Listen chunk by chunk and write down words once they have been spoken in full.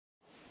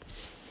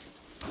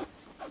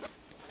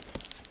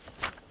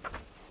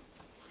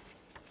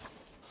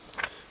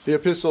The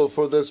epistle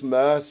for this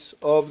Mass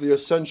of the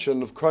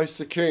Ascension of Christ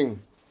the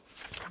King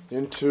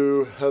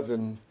into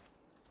heaven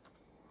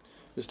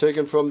is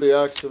taken from the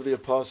Acts of the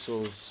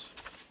Apostles,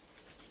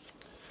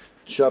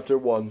 chapter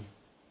 1.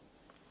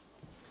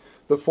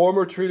 The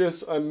former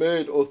treatise I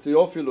made, O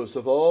Theophilus,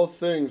 of all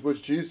things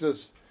which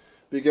Jesus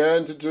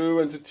began to do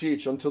and to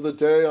teach until the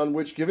day on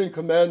which, giving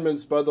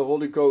commandments by the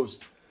Holy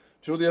Ghost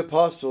to the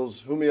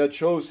apostles whom he had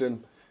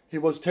chosen, he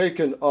was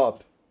taken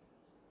up,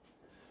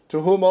 to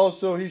whom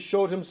also he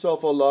showed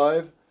himself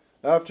alive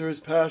after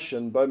his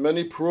passion by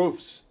many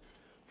proofs,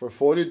 for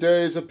 40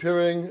 days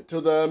appearing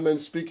to them and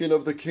speaking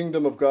of the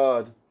kingdom of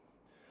God,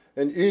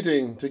 and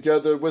eating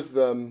together with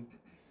them.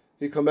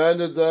 He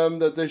commanded them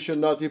that they should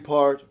not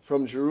depart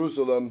from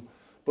Jerusalem,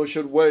 but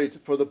should wait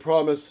for the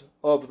promise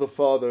of the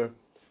Father,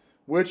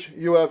 which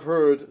you have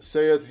heard,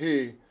 saith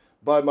he,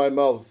 by my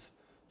mouth.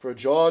 For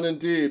John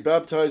indeed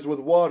baptized with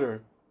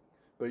water,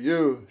 but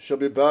you shall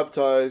be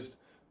baptized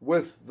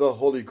with the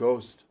Holy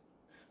Ghost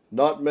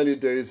not many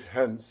days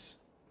hence.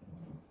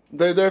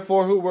 They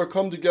therefore who were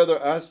come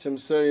together asked him,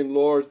 saying,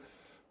 Lord,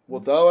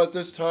 wilt thou at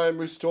this time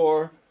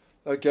restore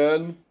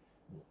again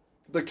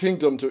the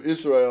kingdom to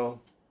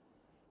Israel?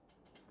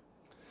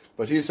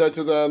 But he said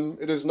to them,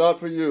 It is not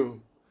for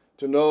you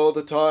to know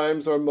the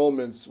times or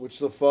moments which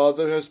the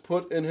Father has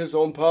put in his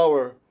own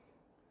power,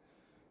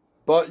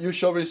 but you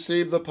shall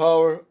receive the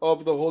power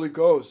of the Holy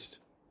Ghost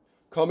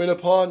coming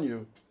upon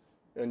you,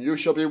 and you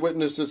shall be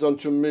witnesses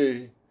unto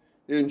me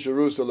in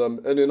Jerusalem,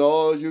 and in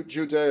all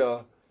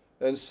Judea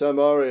and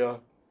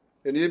Samaria,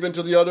 and even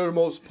to the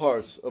uttermost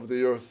parts of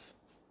the earth.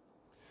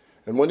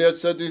 And when he had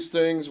said these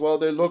things, while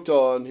they looked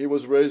on, he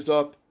was raised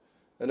up,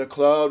 and a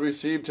cloud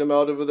received him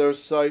out of their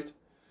sight.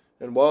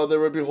 And while they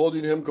were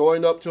beholding him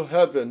going up to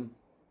heaven,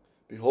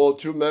 behold,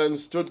 2 men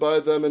stood by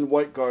them in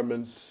white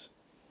garments,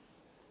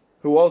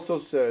 who also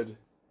said,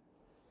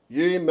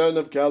 Ye men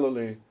of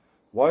Galilee,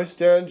 why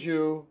stand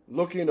you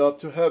looking up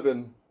to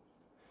heaven?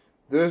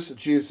 This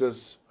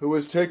Jesus, who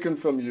is taken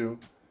from you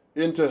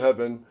into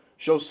heaven,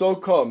 shall so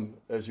come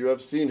as you have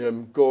seen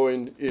him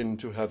going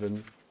into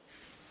heaven.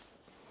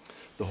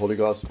 The Holy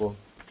Gospel.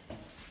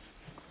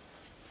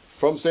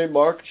 From St.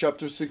 Mark,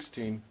 chapter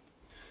 16.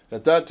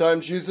 At that time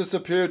Jesus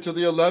appeared to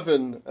the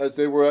 11 as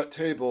they were at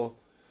table,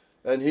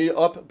 and he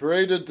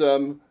upbraided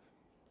them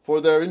for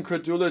their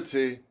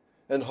incredulity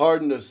and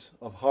hardness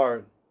of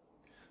heart,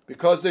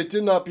 because they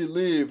did not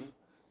believe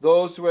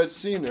those who had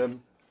seen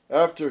him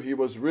after he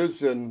was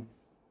risen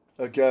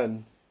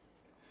again.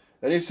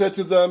 And he said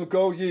to them,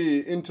 Go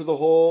ye into the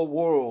whole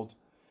world,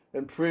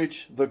 and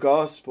preach the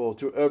gospel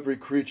to every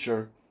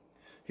creature.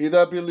 He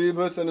that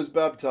believeth and is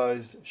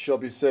baptized shall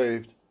be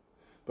saved,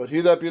 but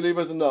he that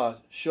believeth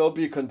not shall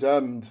be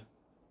condemned.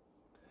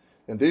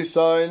 And these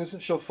signs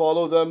shall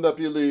follow them that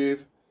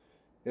believe.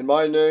 In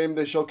my name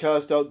they shall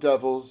cast out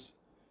devils,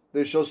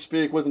 they shall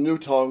speak with new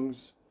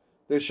tongues,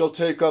 they shall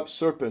take up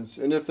serpents,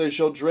 and if they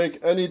shall drink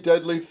any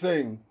deadly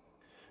thing,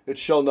 it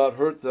shall not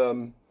hurt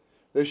them.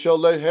 They shall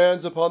lay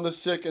hands upon the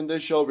sick, and they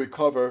shall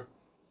recover.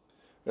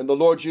 And the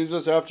Lord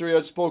Jesus, after he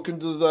had spoken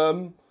to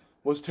them,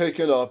 was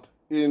taken up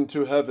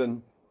into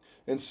heaven,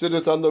 and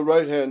sitteth on the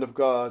right hand of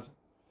God.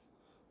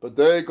 But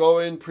they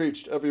going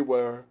preached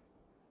everywhere,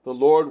 the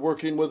Lord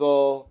working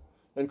withal,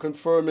 and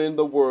confirming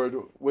the word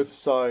with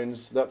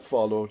signs that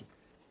followed.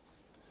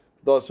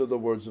 Thus are the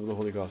words of the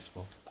Holy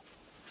Gospel.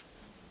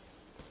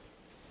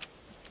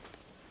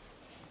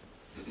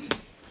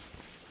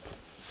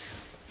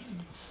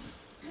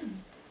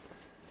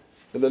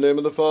 In the name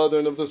of the Father,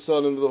 and of the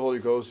Son, and of the Holy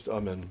Ghost.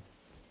 Amen.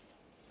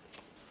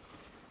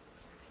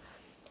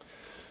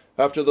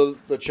 After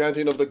the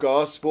chanting of the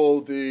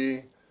Gospel,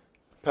 the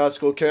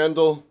Paschal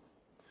candle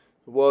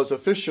was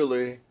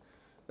officially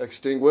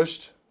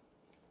extinguished,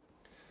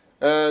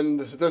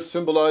 and this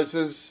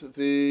symbolizes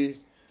the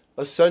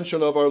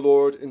ascension of our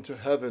Lord into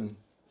heaven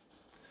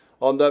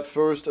on that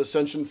first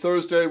Ascension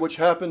Thursday, which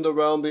happened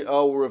around the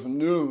hour of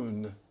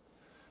noon,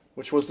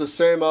 which was the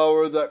same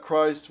hour that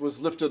Christ was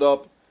lifted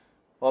up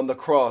on the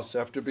cross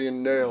after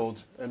being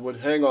nailed and would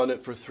hang on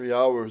it for 3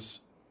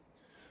 hours.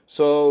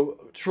 So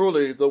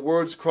truly the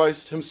words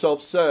Christ himself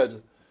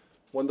said,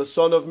 when the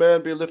Son of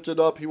Man be lifted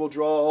up, he will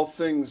draw all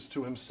things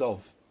to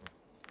himself.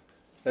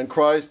 And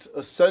Christ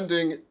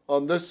ascending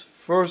on this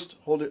first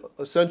Holy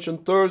Ascension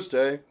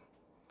Thursday,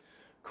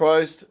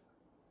 Christ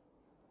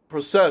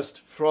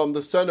processed from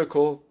the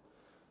cenacle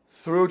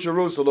through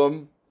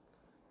Jerusalem,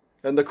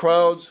 and the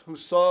crowds who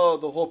saw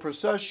the whole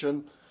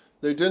procession,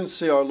 they didn't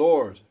see our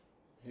Lord.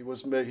 He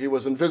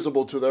was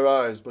invisible to their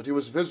eyes, but he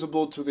was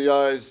visible to the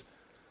eyes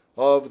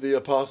of the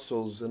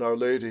apostles and Our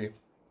Lady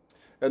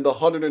and the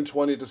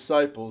 120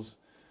 disciples.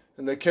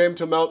 And they came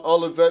to Mount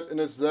Olivet, and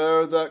it's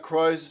there that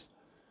Christ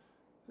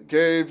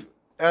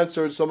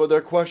answered some of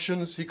their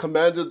questions. He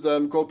commanded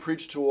them, go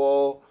preach to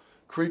all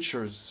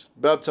creatures,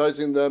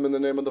 baptizing them in the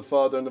name of the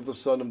Father and of the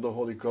Son and of the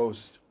Holy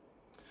Ghost.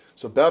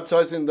 So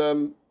baptizing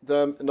them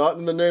not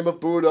in the name of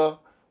Buddha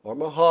or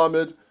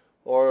Muhammad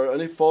or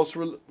any false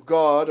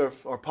god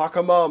or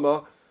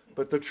Pachamama,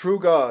 but the true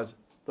God,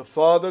 the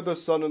Father, the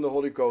Son, and the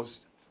Holy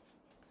Ghost.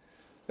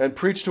 and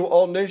preach to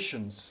all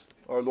nations,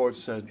 our Lord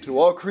said. To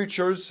all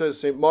creatures, says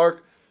St.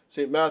 Mark,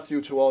 St.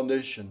 Matthew, to all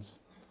nations.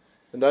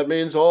 And that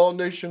means all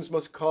nations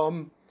must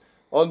come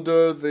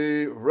under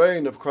the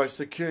reign of Christ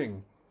the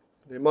King.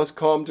 They must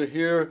come to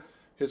hear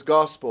his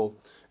gospel.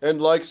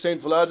 And like St.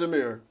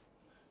 Vladimir,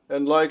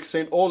 and like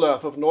St.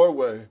 Olaf of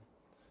Norway,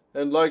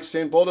 and like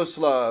St.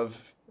 Boleslav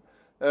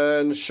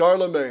and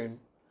Charlemagne,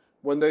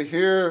 when they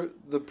hear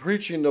the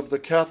preaching of the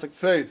Catholic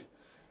faith,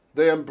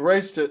 they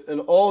embraced it in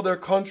all their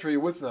country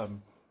with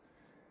them.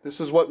 This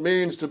is what it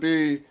means to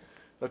be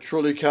a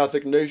truly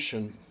Catholic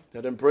nation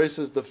that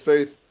embraces the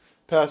faith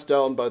passed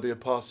down by the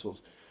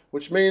apostles,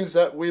 which means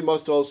that we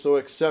must also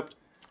accept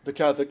the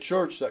Catholic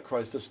Church that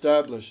Christ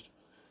established,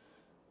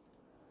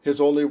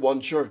 his only one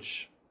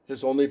church,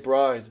 his only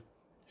bride,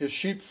 his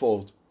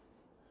sheepfold.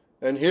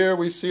 And here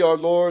we see our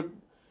Lord,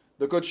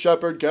 the Good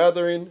Shepherd,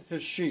 gathering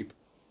his sheep.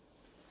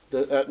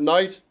 At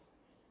night,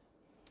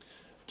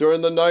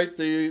 during the night,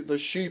 the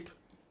sheep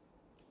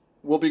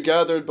will be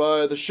gathered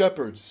by the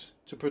shepherds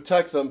to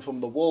protect them from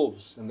the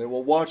wolves, and they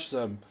will watch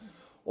them.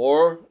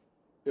 Or,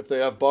 if they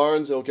have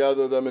barns, they'll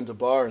gather them into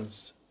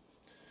barns,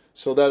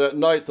 so that at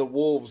night the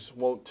wolves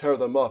won't tear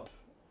them up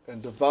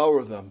and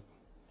devour them.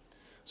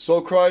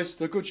 So Christ,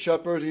 the Good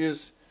Shepherd, he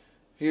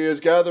is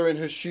gathering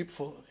his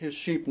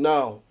sheep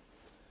now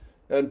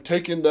and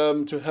taking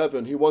them to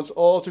heaven. He wants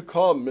all to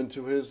come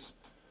into his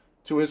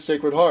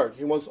Sacred Heart.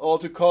 He wants all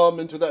to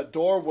come into that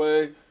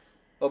doorway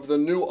of the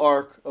new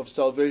ark of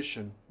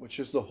salvation, which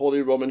is the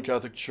Holy Roman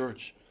Catholic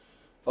Church,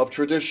 of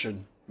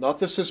tradition, not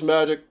the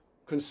schismatic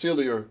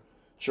conciliar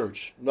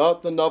church,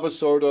 not the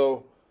Novus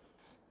Ordo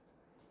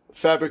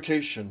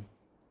fabrication,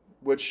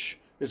 which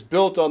is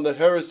built on the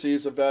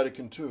heresies of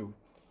Vatican II.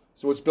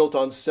 So it's built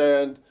on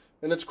sand,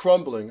 and it's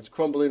crumbling. It's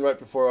crumbling right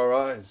before our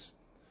eyes.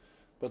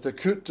 But the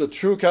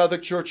true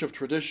Catholic Church of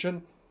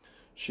tradition,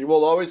 she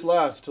will always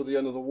last till the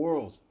end of the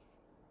world.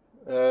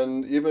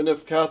 And even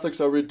if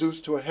Catholics are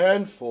reduced to a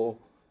handful,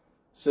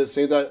 says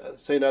St.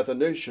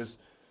 Athanasius,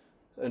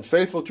 and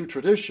faithful to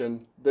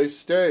tradition, they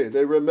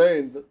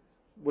remain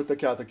with the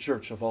Catholic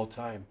Church of all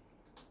time.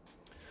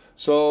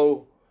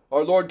 So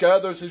our Lord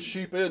gathers his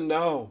sheep in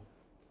now,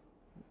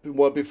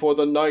 before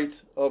the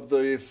night of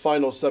the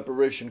final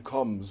separation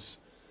comes.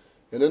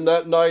 And in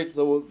that night,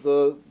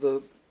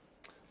 the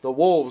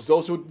wolves,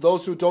 those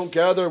who don't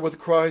gather with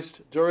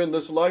Christ during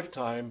this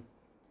lifetime,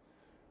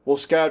 will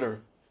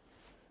scatter,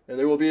 and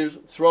they will be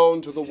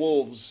thrown to the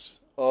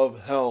wolves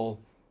of hell,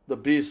 the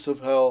beasts of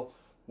hell,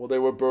 where they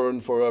will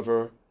burn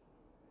forever.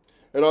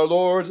 And our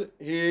Lord,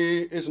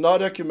 he is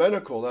not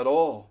ecumenical at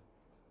all.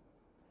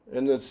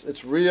 And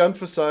it's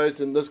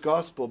re-emphasized in this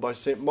gospel by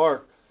St.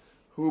 Mark: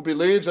 who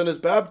believes and is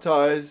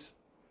baptized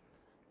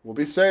will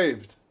be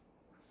saved.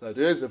 That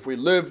is, if we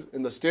live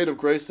in the state of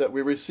grace that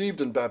we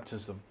received in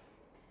baptism.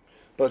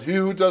 But he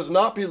who does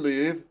not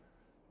believe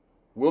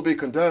will be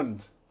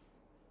condemned.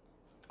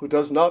 Who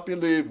does not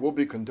believe will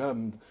be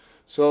condemned.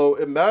 So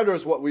it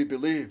matters what we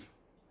believe.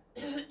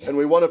 And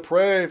we want to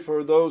pray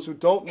for those who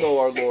don't know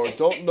our Lord,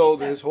 don't know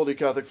his Holy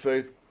Catholic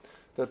faith,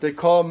 that they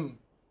come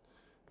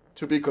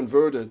to be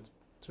converted,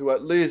 to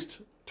at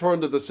least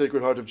turn to the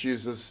Sacred Heart of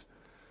Jesus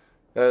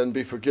and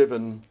be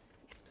forgiven.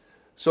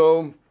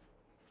 So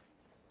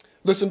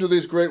listen to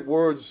these great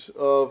words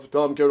of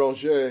Dom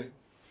Guéranger.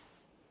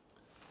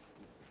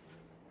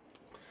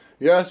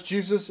 Yes,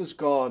 Jesus is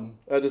gone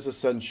at his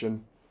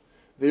ascension.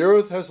 The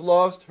earth has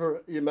lost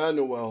her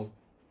Emmanuel.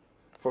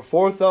 For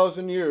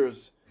 4,000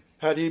 years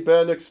had he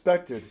been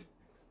expected.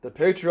 The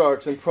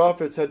patriarchs and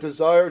prophets had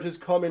desired his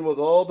coming with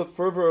all the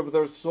fervor of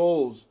their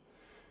souls.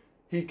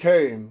 He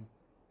came.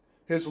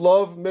 His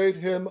love made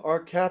him our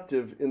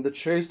captive in the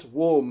chaste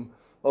womb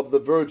of the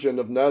Virgin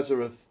of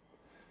Nazareth.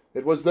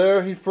 It was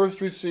there he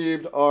first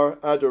received our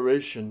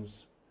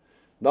adorations.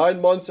 9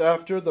 months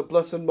after, the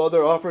Blessed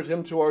Mother offered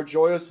him to our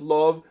joyous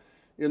love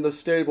in the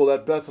stable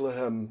at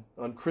Bethlehem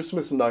on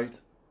Christmas night.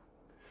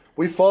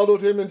 We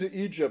followed him into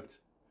Egypt.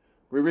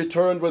 We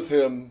returned with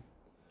him.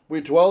 We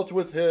dwelt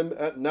with him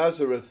at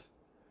Nazareth.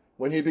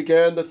 When he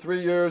began the 3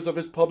 years of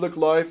his public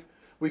life,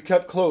 we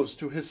kept close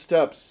to his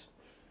steps.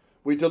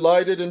 We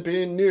delighted in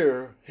being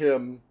near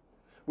him.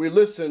 We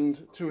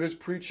listened to his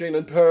preaching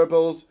and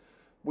parables.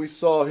 We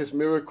saw his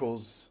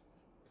miracles.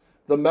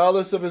 The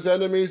malice of his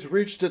enemies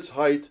reached its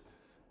height,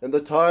 and the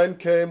time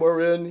came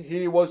wherein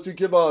he was to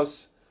give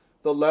us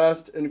the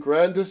last and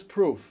grandest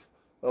proof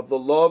of the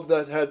love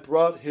that had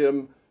brought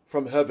him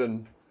from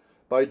heaven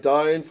by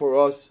dying for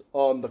us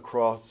on the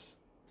cross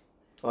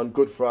on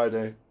Good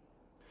Friday.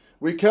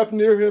 We kept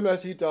near him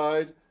as he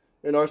died,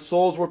 and our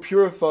souls were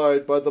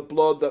purified by the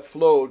blood that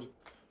flowed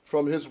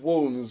from his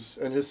wounds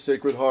and his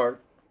Sacred Heart.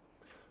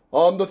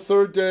 On the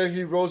 3rd day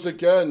he rose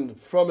again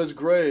from his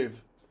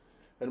grave,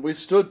 and we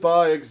stood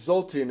by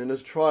exulting in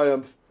his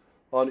triumph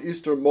on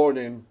Easter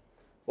morning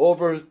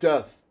over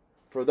death,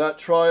 for that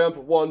triumph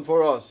won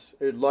for us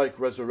a like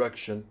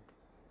resurrection.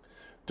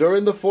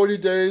 During the 40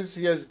 days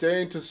he has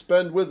deigned to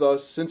spend with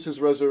us since his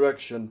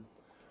resurrection,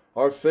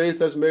 our faith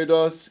has made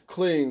us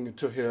cling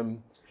to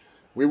him.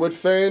 We would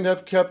fain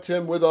have kept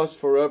him with us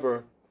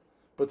forever,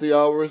 but the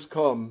hour is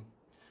come.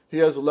 He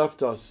has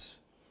left us.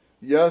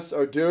 Yes,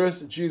 our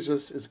dearest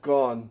Jesus is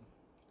gone.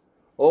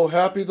 Oh,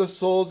 happy the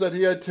souls that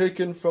he had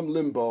taken from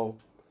limbo.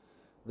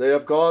 They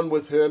have gone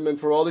with him, and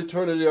for all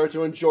eternity are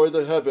to enjoy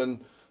the heaven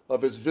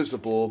of his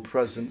visible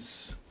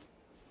presence.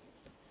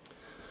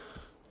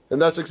 And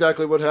that's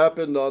exactly what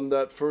happened on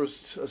that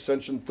first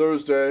Ascension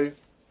Thursday.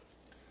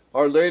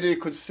 Our Lady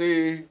could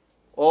see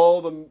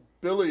all the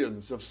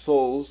billions of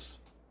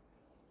souls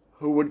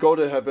who would go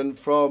to heaven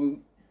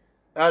from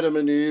Adam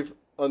and Eve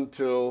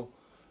until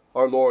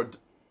our Lord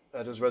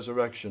at his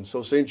resurrection.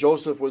 So St.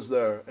 Joseph was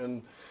there,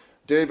 and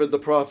David the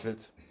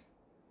prophet,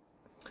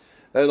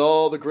 and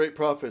all the great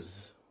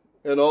prophets,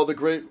 and all the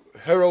great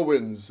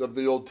heroines of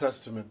the Old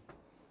Testament.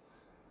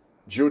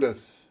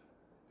 Judith,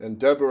 and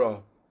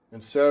Deborah,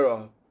 and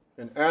Sarah,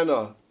 and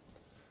Anna,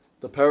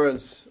 the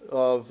parents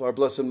of our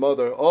Blessed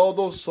Mother, all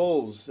those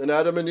souls, and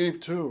Adam and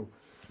Eve too.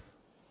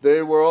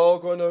 They were all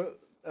going to,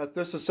 at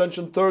this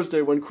Ascension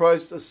Thursday, when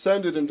Christ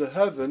ascended into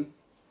heaven,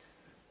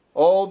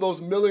 all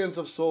those millions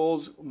of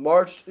souls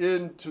marched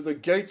into the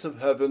gates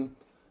of heaven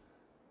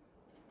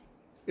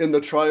in the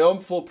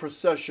triumphal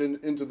procession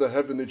into the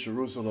heavenly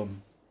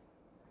Jerusalem.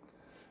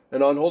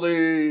 And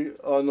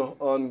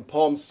on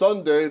Palm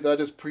Sunday, that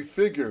is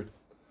prefigured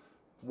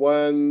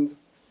when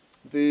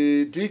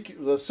the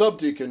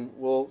subdeacon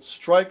will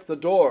strike the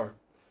door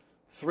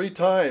 3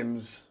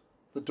 times,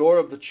 the door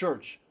of the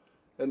church,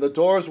 and the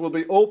doors will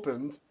be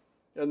opened,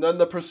 and then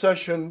the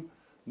procession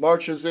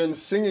marches in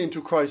singing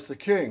to Christ the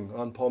King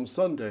on Palm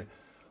Sunday.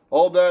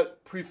 All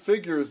that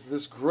prefigures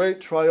this great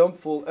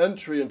triumphal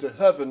entry into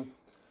heaven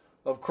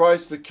of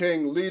Christ the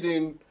King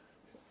leading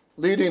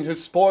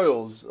his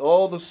spoils,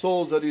 all the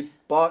souls that he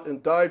bought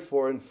and died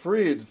for and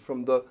freed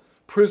from the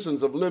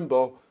prisons of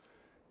limbo.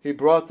 He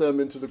brought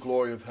them into the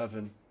glory of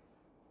heaven.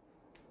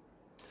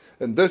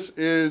 And this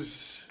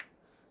is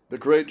the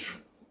great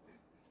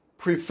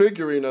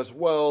prefiguring as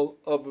well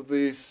of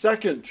the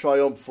second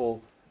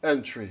triumphal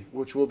entry,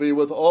 which will be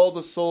with all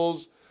the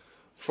souls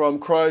from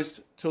Christ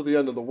till the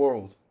end of the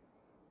world.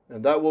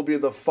 And that will be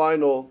the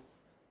final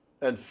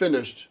and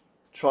finished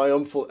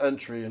triumphal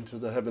entry into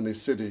the heavenly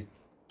city,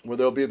 where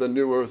there'll be the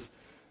new earth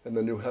and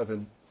the new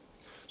heaven.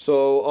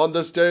 So on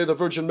this day, the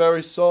Virgin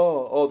Mary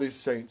saw all these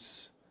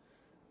saints,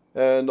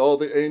 and all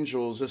the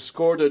angels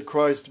escorted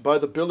Christ by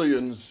the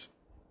billions.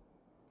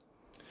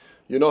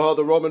 You know how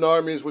the Roman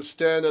armies would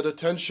stand at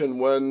attention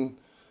when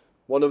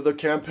one of the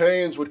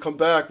campaigns would come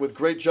back with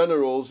great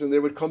generals, and they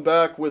would come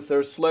back with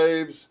their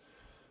slaves,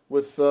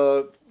 with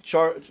all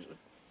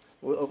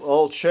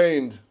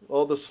chained,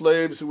 all the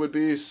slaves who would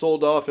be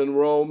sold off in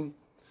Rome,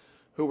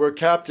 who were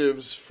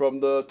captives from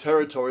the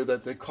territory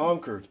that they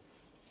conquered.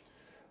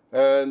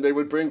 And they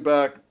would bring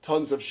back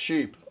tons of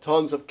sheep,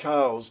 tons of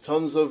cows,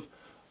 tons of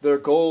their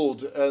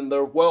gold and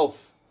their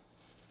wealth.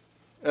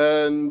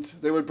 And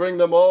they would bring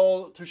them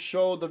all to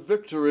show the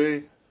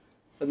victory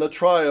and the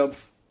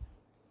triumph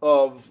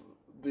of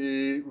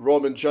the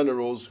Roman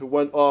generals who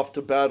went off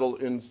to battle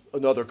in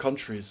other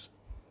countries.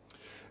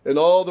 And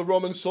all the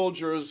Roman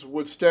soldiers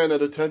would stand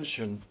at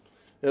attention,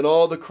 and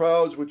all the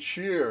crowds would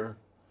cheer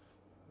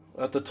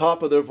at the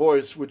top of their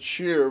voice, would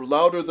cheer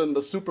louder than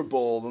the Super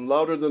Bowl and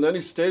louder than any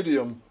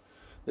stadium.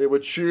 They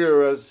would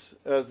cheer as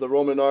the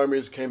Roman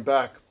armies came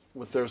back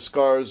with their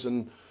scars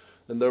and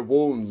their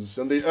wounds.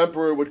 And the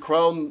emperor would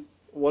crown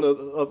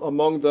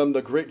among them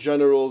the great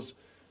generals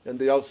and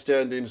the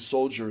outstanding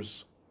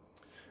soldiers.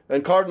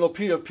 And Cardinal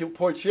P. of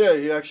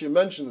Poitiers, he actually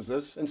mentions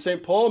this, and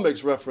St. Paul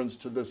makes reference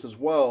to this as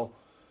well,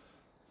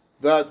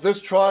 that this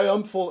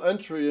triumphal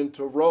entry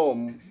into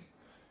Rome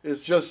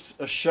is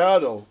just a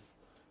shadow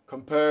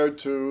compared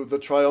to the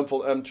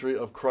triumphal entry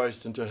of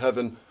Christ into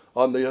heaven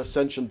on the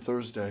Ascension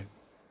Thursday,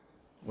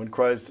 when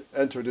Christ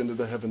entered into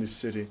the heavenly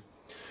city.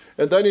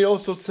 And then he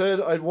also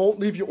said, I won't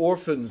leave you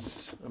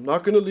orphans. I'm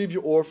not going to leave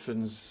you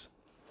orphans.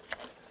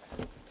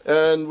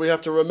 And we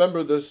have to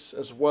remember this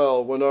as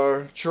well when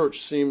our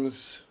church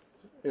seems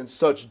in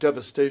such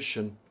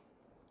devastation,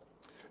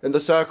 and the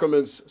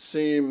sacraments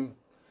seem,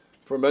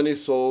 for many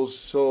souls,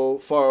 so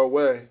far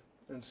away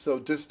and so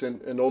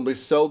distant, and only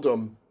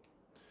seldom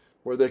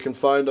where they can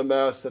find a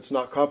Mass that's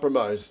not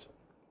compromised.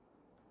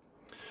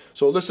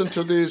 So listen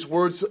to these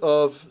words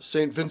of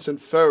St.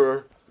 Vincent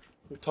Ferrer,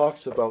 who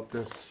talks about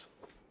this.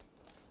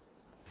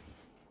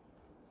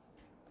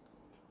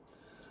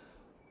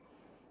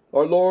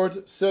 Our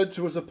Lord said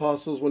to his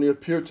apostles when he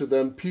appeared to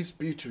them, "Peace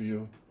be to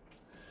you."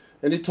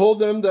 And he told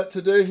them that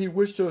today he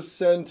wished to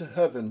ascend to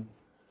heaven,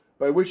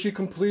 by which he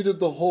completed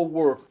the whole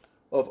work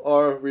of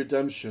our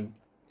redemption.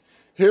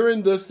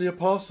 Hearing this, the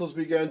apostles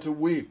began to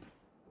weep.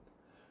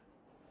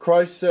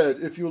 Christ said,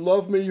 "If you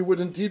love me, you would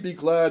indeed be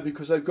glad,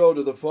 because I go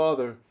to the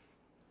Father.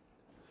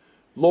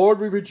 Lord,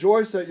 we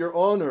rejoice at your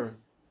honor."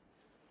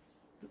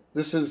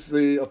 This is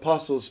the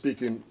apostles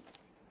speaking.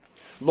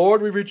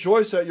 "Lord, we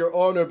rejoice at your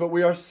honor, but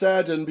we are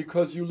saddened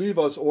because you leave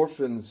us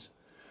orphans.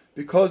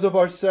 Because of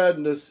our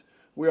sadness,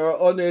 we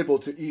are unable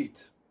to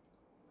eat."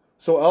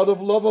 So out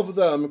of love of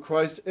them,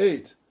 Christ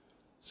ate,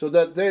 so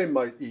that they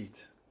might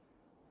eat.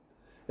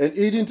 And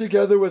eating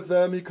together with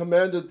them, he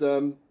commanded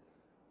them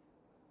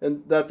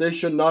and that they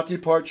should not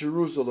depart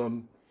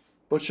Jerusalem,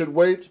 but should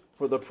wait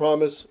for the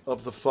promise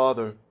of the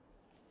Father.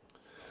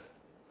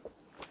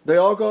 They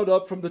all got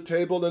up from the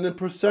table and in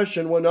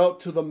procession went out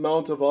to the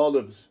Mount of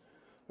Olives,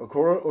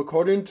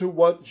 according to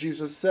what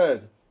Jesus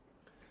said.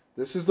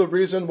 This is the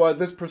reason why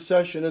this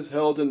procession is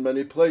held in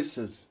many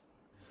places.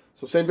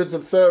 So St.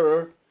 Vincent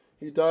Ferrer,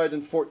 he died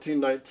in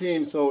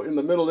 1419, so in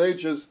the Middle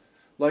Ages,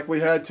 like we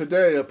had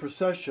today, a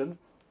procession,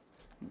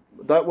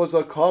 that was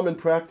a common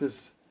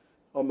practice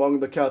among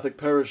the Catholic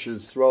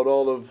parishes throughout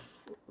all of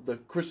the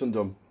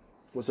Christendom,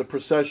 was a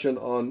procession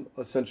on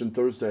Ascension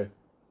Thursday.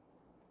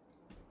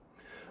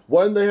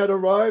 When they had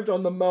arrived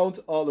on the Mount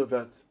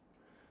Olivet,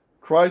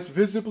 Christ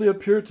visibly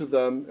appeared to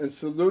them and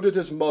saluted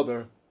his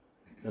mother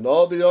and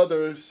all the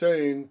others,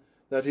 saying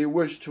that he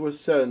wished to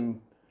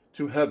ascend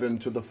to heaven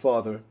to the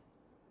Father.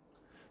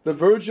 The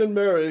Virgin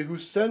Mary, who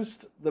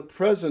sensed the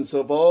presence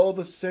of all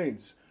the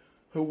saints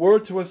who were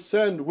to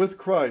ascend with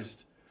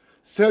Christ,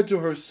 said to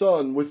her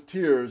Son with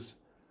tears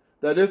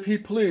that if he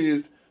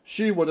pleased,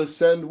 she would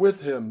ascend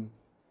with him.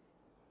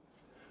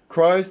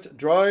 Christ,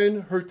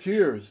 drying her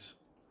tears,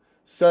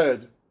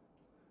 said,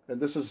 and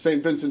this is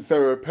St. Vincent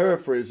Ferrer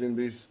paraphrasing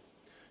these,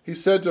 he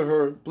said to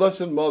her,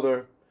 "Blessed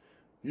Mother,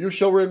 you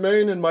shall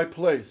remain in my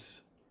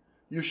place.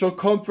 You shall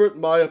comfort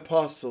my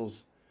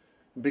apostles.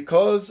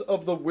 Because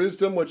of the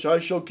wisdom which I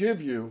shall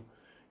give you,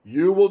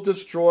 you will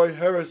destroy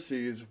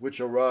heresies which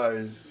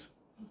arise.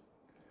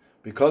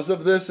 Because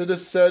of this it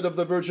is said of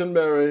the Virgin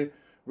Mary,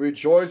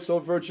 Rejoice, O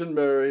Virgin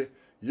Mary,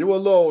 you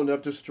alone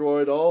have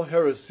destroyed all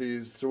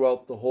heresies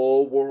throughout the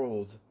whole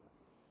world."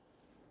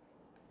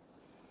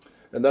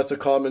 And that's a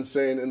common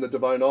saying in the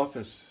divine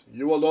office.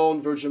 You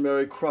alone, Virgin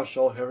Mary, crush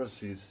all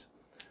heresies.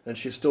 And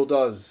she still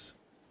does.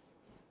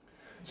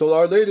 So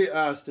Our Lady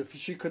asked if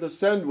she could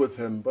ascend with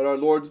him, but our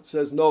Lord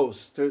says, no,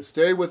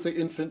 stay with the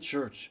infant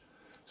church.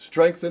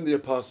 Strengthen the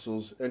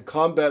apostles and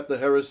combat the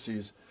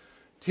heresies.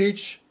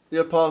 Teach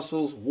the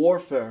apostles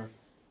warfare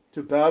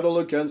to battle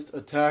against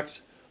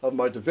attacks of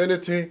my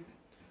divinity,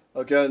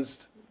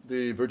 against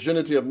the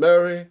virginity of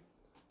Mary,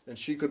 and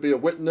she could be a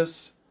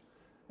witness,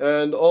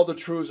 and all the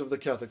truths of the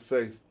Catholic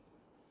faith.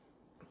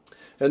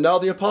 And now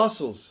the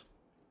apostles.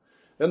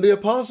 And the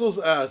apostles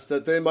asked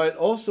that they might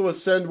also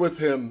ascend with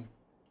him,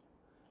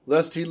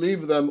 lest he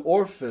leave them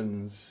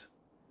orphans.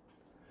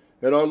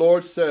 And our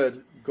Lord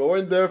said, Go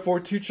and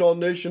therefore teach all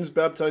nations,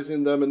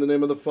 baptizing them in the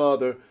name of the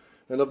Father,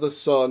 and of the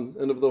Son,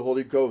 and of the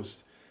Holy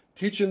Ghost,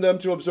 teaching them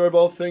to observe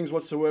all things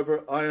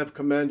whatsoever I have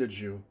commanded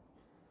you.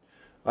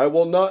 I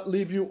will not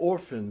leave you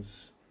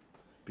orphans.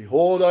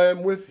 Behold, I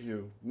am with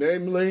you,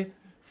 namely,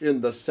 in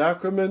the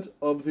sacrament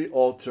of the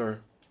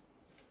altar,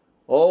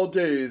 all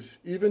days,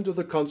 even to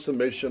the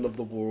consummation of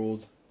the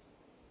world.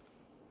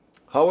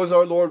 How is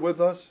our Lord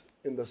with us?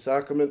 In the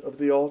sacrament of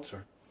the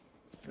altar.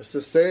 It's the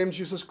same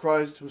Jesus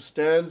Christ who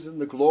stands in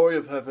the glory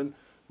of heaven,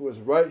 who is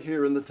right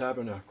here in the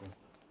tabernacle.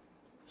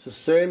 It's the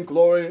same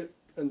glory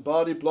and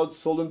body, blood,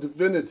 soul, and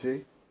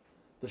divinity,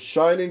 the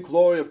shining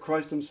glory of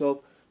Christ himself,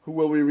 who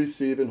will we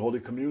receive in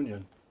Holy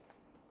Communion.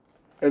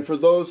 And for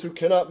those who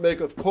cannot make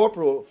of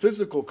corporal,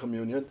 physical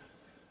communion,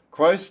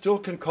 Christ still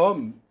can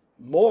come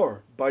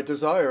more by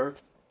desire,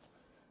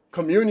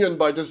 communion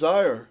by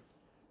desire,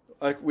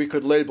 we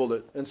could label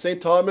it. And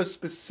St. Thomas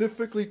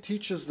specifically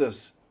teaches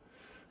this.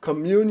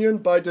 Communion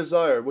by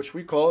desire, which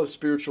we call a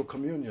spiritual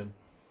communion.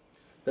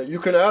 That you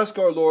can ask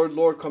our Lord,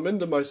 Lord, come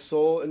into my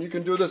soul, and you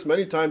can do this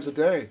many times a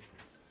day.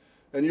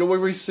 And you will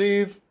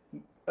receive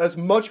as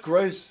much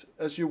grace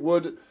as you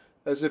would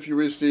as if you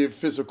received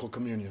physical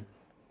communion.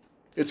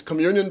 It's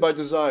communion by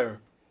desire.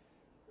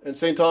 And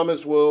St.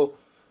 Thomas will,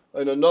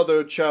 in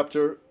another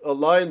chapter,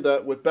 align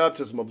that with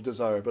baptism of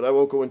desire, but I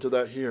won't go into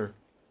that here.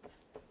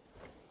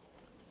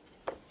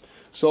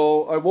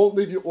 So I won't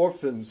leave you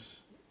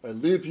orphans. I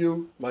leave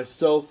you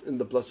myself in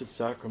the Blessed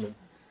Sacrament.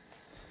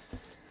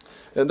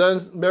 And then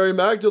Mary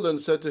Magdalene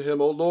said to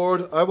him, O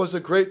Lord, I was a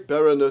great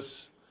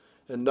barrenness,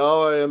 and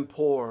now I am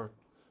poor.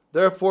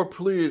 Therefore,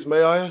 please,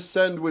 may I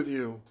ascend with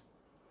you.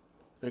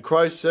 And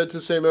Christ said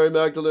to St. Mary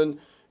Magdalene,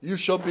 You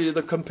shall be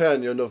the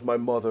companion of my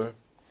mother.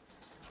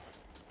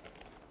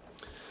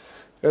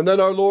 And then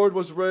our Lord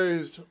was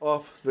raised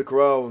off the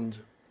ground.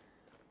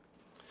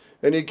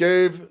 And he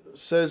gave,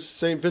 says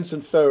St.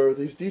 Vincent Ferrer,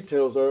 these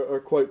details are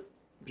quite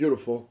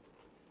beautiful.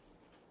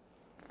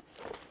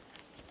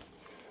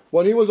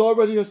 When he was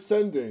already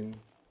ascending,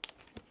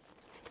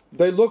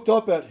 they looked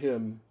up at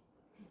him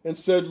and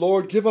said,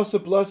 Lord, give us a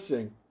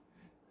blessing.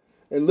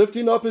 And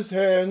lifting up his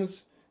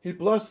hands, he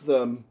blessed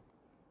them,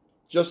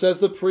 just as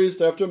the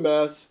priest after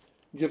Mass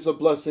gives a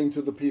blessing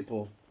to the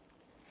people.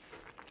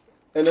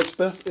 And it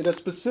is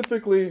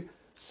specifically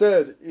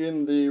said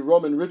in the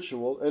Roman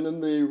ritual and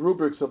in the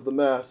rubrics of the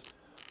Mass,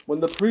 when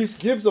the priest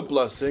gives a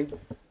blessing,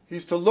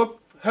 he's to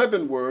look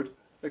heavenward,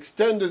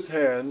 extend his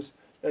hands,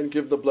 and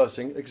give the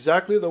blessing,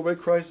 exactly the way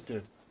Christ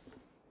did.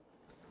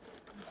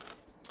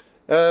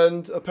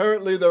 And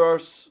apparently there are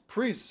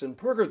priests in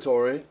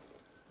purgatory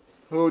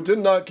who did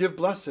not give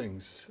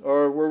blessings,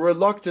 or were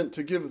reluctant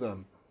to give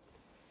them.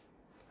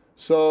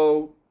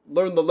 So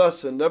learn the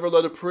lesson. Never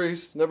let a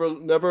priest,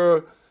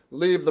 never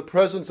leave the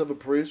presence of a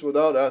priest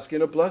without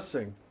asking a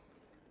blessing.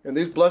 And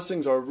these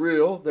blessings are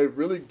real. They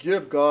really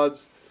give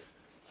God's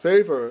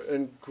favor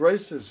and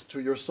graces to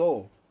your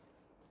soul.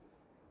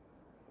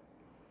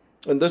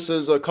 And this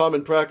is a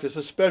common practice,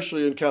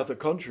 especially in Catholic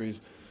countries.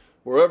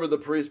 Wherever the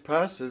priest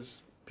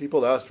passes,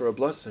 people ask for a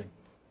blessing.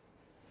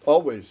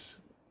 Always.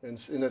 And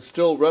it's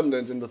still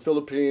remnant in the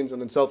Philippines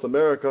and in South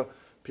America.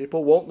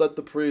 People won't let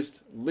the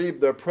priest leave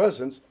their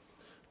presence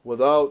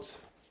without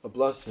a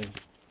blessing.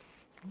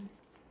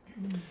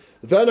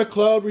 Then a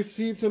cloud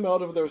received him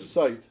out of their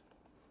sight.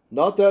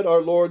 Not that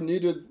our Lord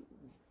needed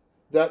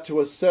that to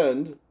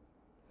ascend,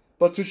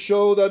 but to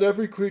show that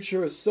every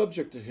creature is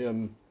subject to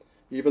him,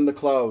 even the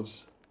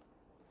clouds.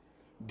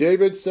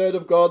 David said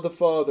of God the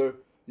Father,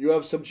 "You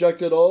have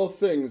subjected all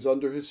things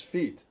under his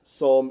feet."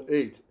 Psalm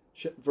 8,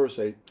 verse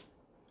 8.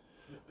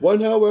 When,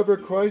 however,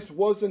 Christ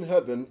was in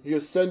heaven, he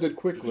ascended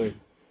quickly.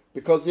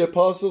 Because the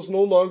apostles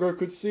no longer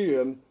could see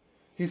him,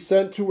 he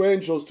sent 2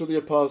 angels to the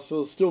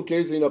apostles, still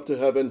gazing up to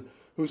heaven,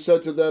 who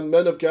said to them,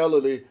 "Men of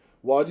Galilee,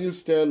 why do you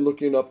stand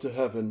looking up to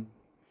heaven?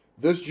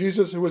 This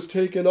Jesus who was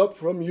taken up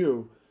from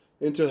you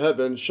into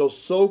heaven shall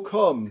so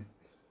come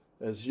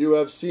as you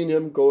have seen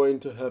him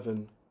going to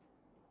heaven."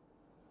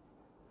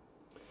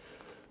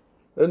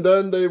 And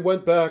then they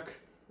went back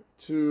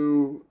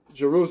to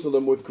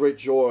Jerusalem with great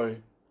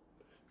joy,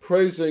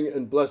 praising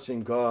and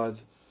blessing God.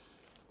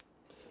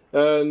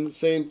 And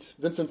St.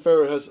 Vincent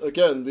Ferrer has,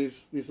 again,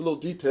 these little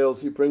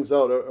details he brings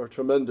out are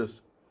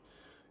tremendous.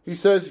 He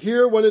says,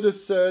 "Here when it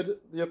is said,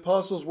 the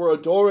apostles were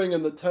adoring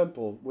in the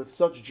temple with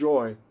such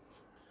joy,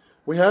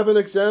 we have an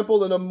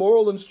example and a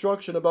moral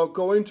instruction about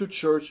going to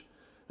church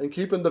and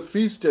keeping the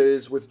feast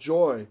days with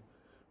joy,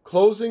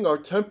 closing our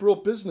temporal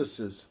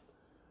businesses,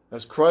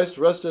 as Christ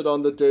rested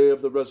on the day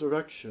of the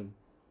resurrection."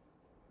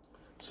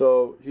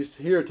 So he's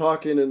here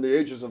talking in the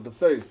ages of the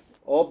faith.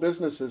 All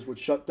businesses would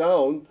shut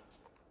down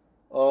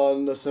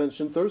on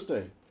Ascension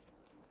Thursday,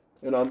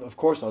 and of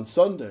course on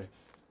Sunday.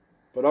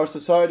 But our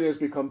society has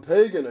become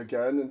pagan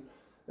again,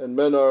 and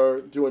men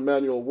are doing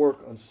manual work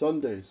on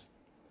Sundays.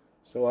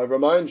 So I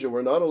remind you,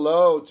 we're not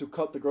allowed to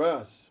cut the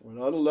grass. We're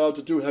not allowed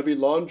to do heavy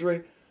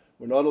laundry.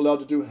 We're not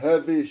allowed to do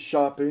heavy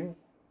shopping,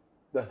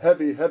 the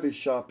heavy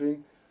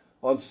shopping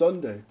on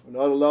Sunday. We're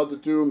not allowed to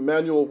do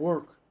manual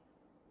work,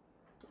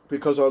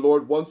 because our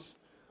Lord wants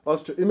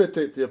us to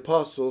imitate the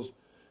apostles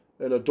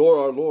and adore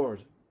our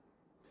Lord.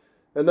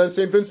 And then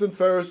St. Vincent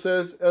Ferrer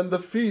says, "And the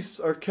feasts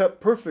are kept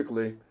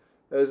perfectly,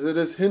 as it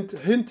is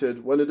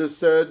hinted when it is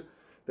said,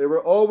 they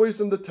were always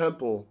in the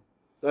temple,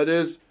 that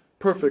is,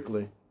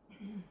 perfectly.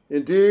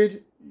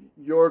 Indeed,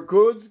 your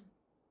goods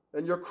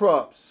and your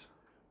crops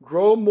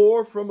grow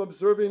more from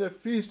observing a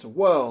feast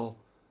well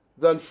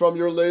than from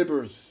your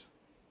labors."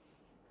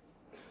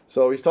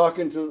 So he's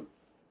talking to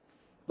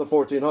the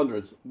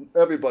 1400s.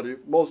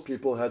 Most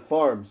people had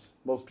farms.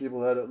 Most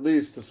people had at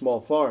least a small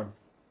farm.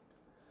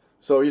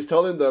 So he's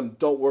telling them,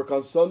 don't work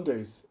on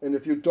Sundays. And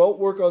if you don't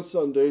work on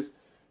Sundays,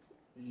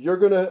 you're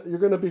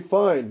gonna be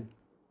fine.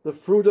 The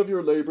fruit of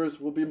your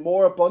labors will be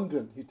more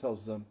abundant, he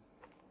tells them.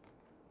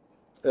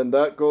 And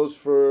that goes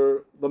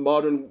for the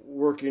modern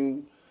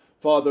working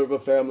father of a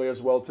family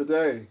as well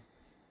today.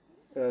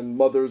 And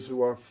mothers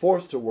who are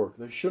forced to work.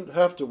 They shouldn't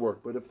have to work,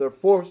 but if they're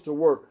forced to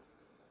work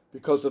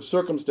because of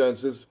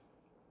circumstances,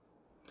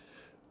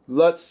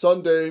 let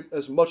Sunday,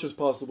 as much as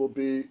possible,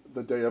 be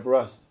the day of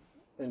rest.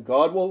 And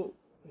God will,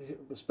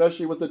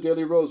 especially with the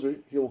daily rosary,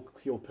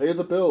 he'll pay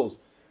the bills.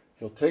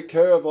 He'll take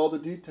care of all the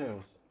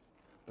details.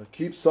 But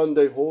keep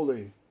Sunday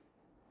holy.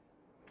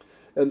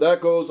 And that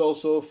goes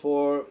also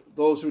for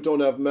those who don't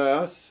have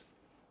Mass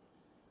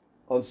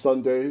on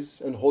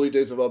Sundays and holy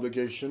days of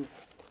obligation.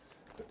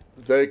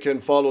 They can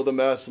follow the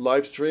Mass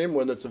live stream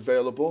when it's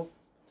available.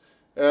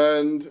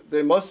 And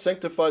they must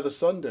sanctify the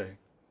Sunday.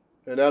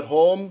 And at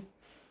home,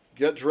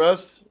 get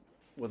dressed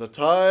with a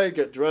tie,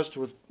 get dressed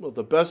with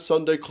the best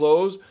Sunday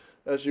clothes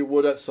as you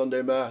would at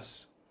Sunday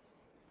Mass.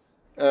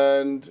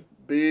 And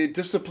be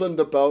disciplined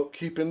about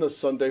keeping the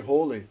Sunday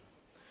holy.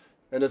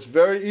 And it's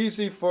very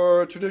easy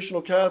for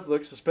traditional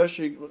Catholics,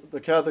 especially the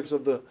Catholics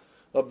of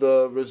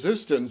the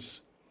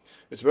resistance,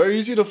 it's very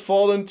easy to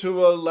fall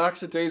into a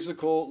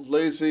lackadaisical,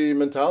 lazy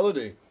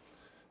mentality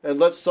and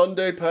let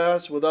Sunday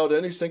pass without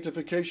any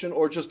sanctification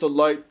or just a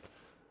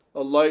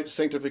light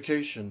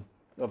sanctification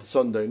of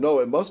Sunday. No,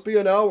 it must be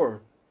an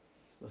hour.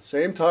 The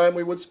same time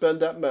we would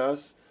spend at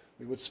Mass,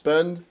 we would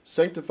spend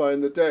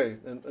sanctifying the day.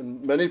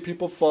 And many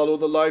people follow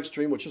the live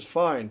stream, which is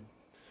fine.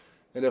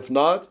 And if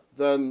not,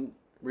 then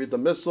read the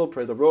Missal,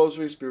 pray the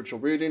Rosary, spiritual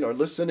reading, or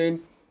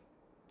listening.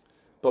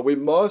 But we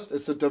must,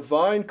 it's a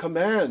divine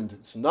command.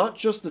 It's not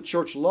just the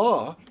church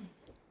law,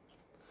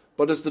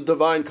 but it's the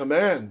divine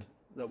command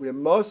that we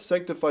must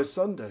sanctify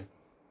Sunday.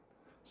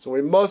 So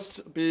we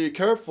must be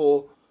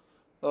careful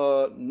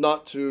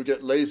not to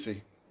get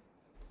lazy.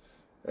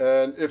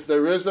 And if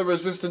there is a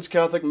Resistance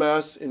Catholic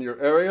Mass in your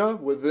area,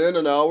 within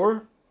an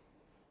hour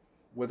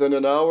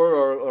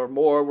or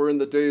more, we're in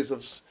the days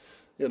of,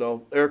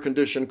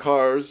 air-conditioned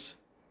cars.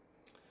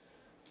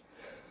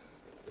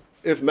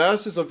 If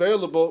Mass is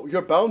available,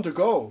 you're bound to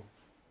go.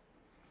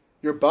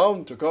 You're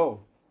bound to go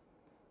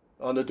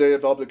on a day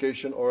of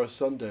obligation or a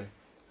Sunday,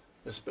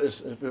 if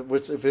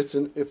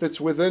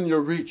it's within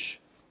your reach.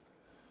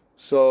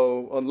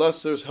 So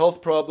unless there's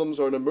health problems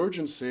or an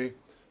emergency,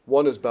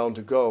 one is bound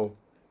to go.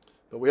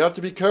 But we have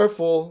to be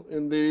careful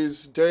in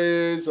these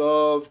days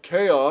of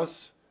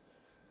chaos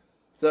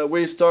that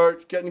we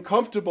start getting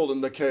comfortable in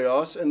the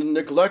chaos and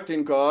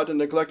neglecting God and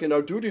neglecting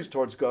our duties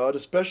towards God,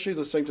 especially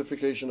the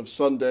sanctification of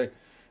Sunday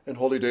and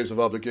holy days of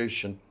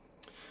obligation.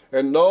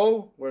 And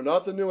no, we're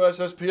not the new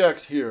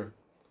SSPX here.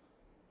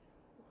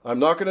 I'm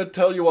not going to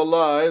tell you a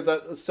lie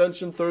that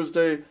Ascension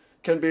Thursday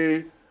can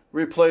be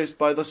replaced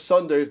by the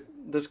Sunday,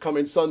 this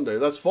coming Sunday.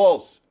 That's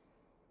false.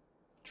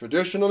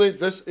 Traditionally,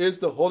 this is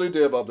the holy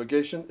day of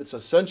obligation. It's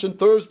Ascension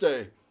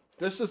Thursday.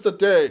 This is the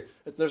day.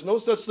 There's no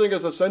such thing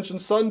as Ascension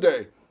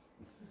Sunday.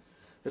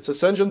 It's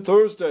Ascension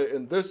Thursday,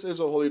 and this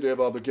is a holy day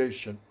of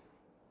obligation.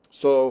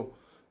 So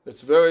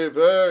it's very,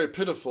 very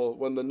pitiful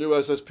when the new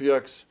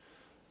SSPX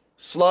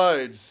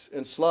slides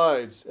and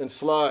slides and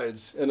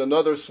slides, and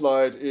another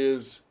slide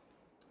is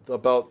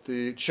about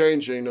the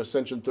changing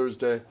Ascension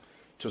Thursday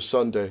to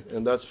Sunday,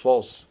 and that's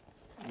false.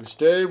 We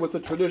stay with the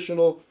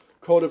traditional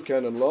code of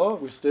canon law.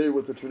 We stay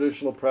with the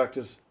traditional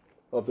practice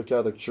of the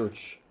Catholic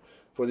Church.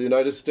 For the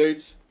United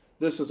States,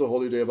 this is a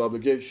holy day of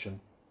obligation.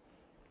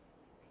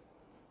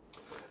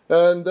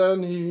 And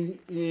then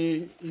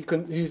he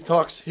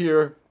talks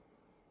here.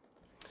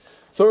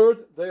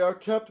 Third, they are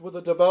kept with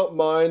a devout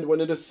mind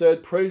when it is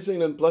said,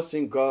 praising and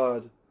blessing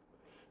God,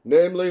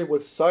 namely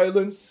with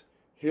silence,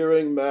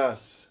 hearing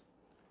Mass.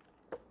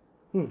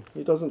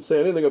 He doesn't say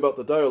anything about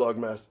the dialogue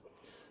Mass.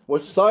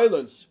 With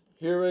silence,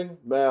 hearing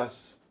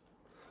Mass.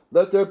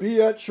 Let there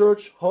be at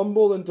church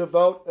humble and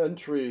devout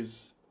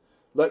entries.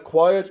 Let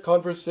quiet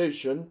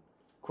conversation,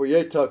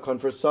 quieta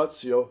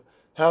conversatio,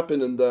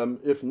 happen in them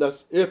if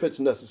it's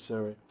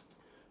necessary.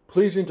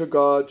 Pleasing to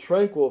God,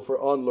 tranquil for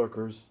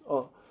onlookers.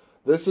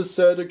 This is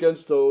said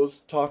against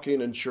those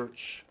talking in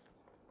church,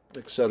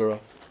 etc.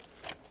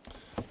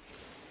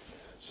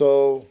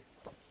 So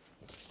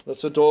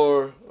let's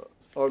adore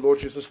our Lord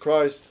Jesus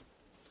Christ,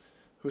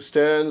 who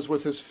stands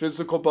with his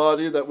physical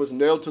body that was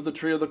nailed to the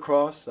tree of the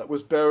cross, that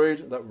was buried,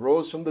 that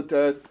rose from the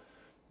dead.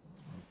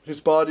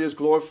 His body is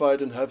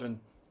glorified in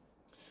heaven.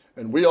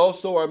 And we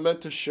also are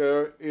meant to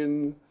share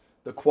in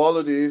the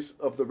qualities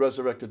of the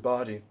resurrected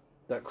body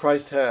that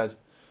Christ had.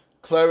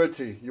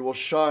 Clarity, you will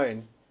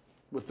shine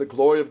with the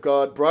glory of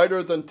God.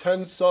 Brighter than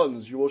 10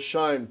 suns, you will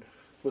shine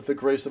with the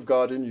grace of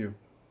God in you.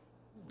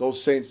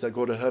 Those saints that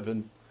go to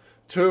heaven.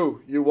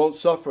 2, you won't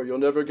suffer. You'll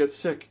never get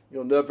sick.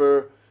 You'll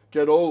never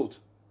get old.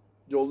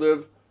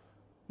 You'll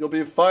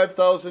be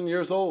 5,000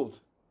 years old,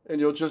 and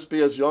you'll just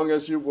be as young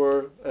as you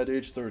were at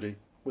age 30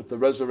 with the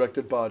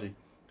resurrected body.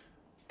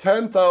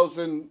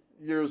 10,000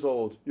 years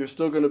old, you're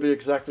still going to be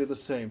exactly the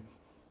same.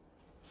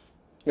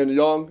 And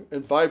young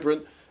and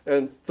vibrant.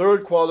 And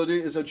third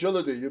quality is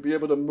agility. You'll be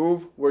able to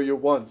move where you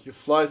want. You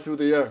fly through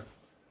the air.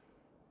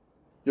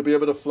 You'll be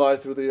able to fly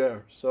through the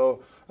air.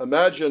 So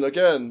imagine,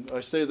 again, I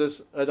say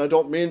this, and I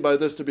don't mean by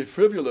this to be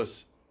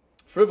frivolous,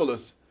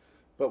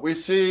 but we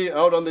see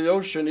out on the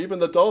ocean, even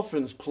the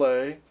dolphins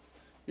play,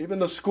 even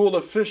the school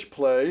of fish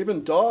play,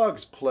 even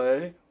dogs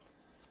play,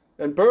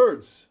 and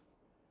birds.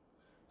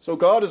 So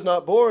God is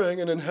not boring,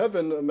 and in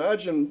heaven,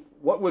 imagine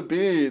what would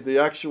be the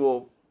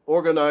actual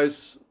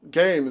organized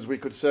games, we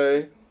could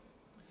say,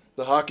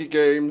 the hockey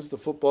games, the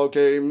football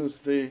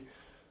games, the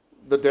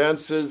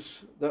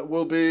dances that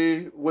will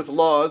be with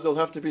laws. There'll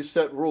have to be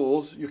set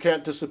rules. You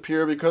can't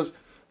disappear because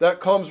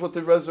that comes with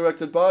the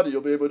resurrected body.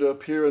 You'll be able to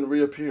appear and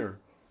reappear.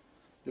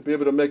 You'll be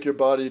able to make your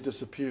body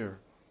disappear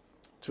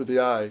to the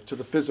eye, to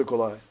the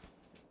physical eye.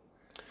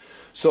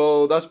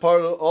 So that's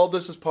all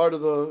this is part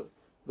of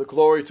the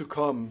glory to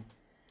come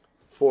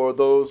for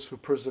those who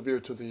persevere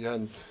to the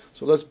end.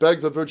 So let's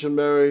beg the Virgin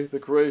Mary the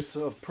grace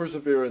of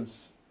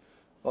perseverance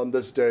on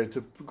this day,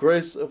 to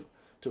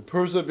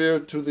persevere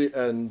to the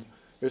end.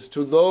 It's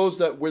to those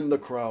that win the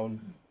crown.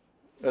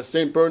 As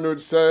St. Bernard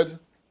said,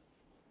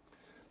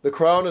 the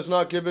crown is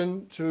not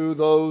given to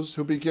those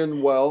who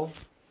begin well.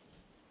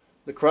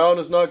 The crown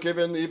is not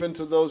given even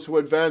to those who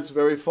advance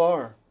very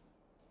far.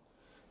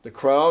 The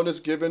crown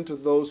is given to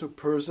those who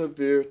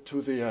persevere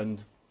to the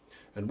end.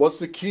 And what's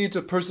the key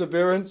to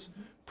perseverance?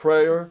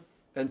 Prayer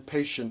and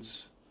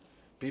patience.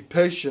 Be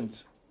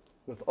patient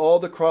with all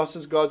the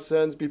crosses God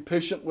sends. Be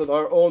patient with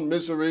our own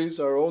miseries,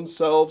 our own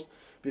selves.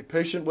 Be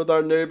patient with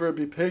our neighbor.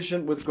 Be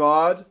patient with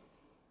God.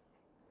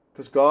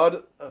 Because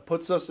God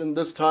puts us in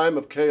this time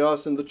of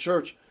chaos in the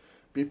church.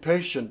 Be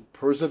patient.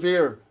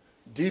 Persevere.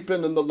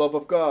 Deepen in the love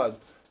of God.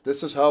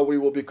 This is how we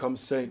will become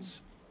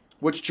saints.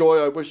 Which joy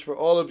I wish for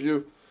all of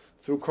you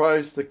through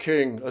Christ the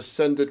King,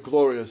 ascended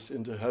glorious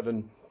into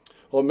heaven.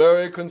 O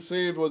Mary,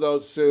 conceived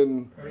without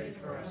sin. Pray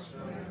for us.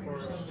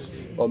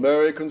 O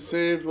Mary,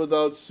 conceived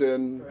without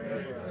sin.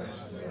 Pray for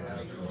us.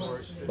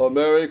 O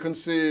Mary,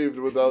 conceived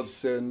without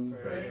sin.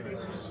 Pray for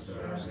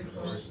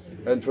us.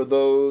 And for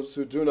those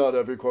who do not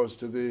have recourse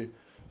to thee,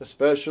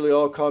 especially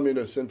all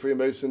communists and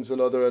Freemasons and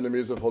other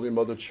enemies of Holy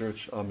Mother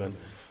Church. Amen.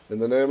 In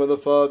the name of the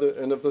Father,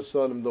 and of the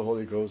Son, and of the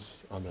Holy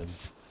Ghost. Amen.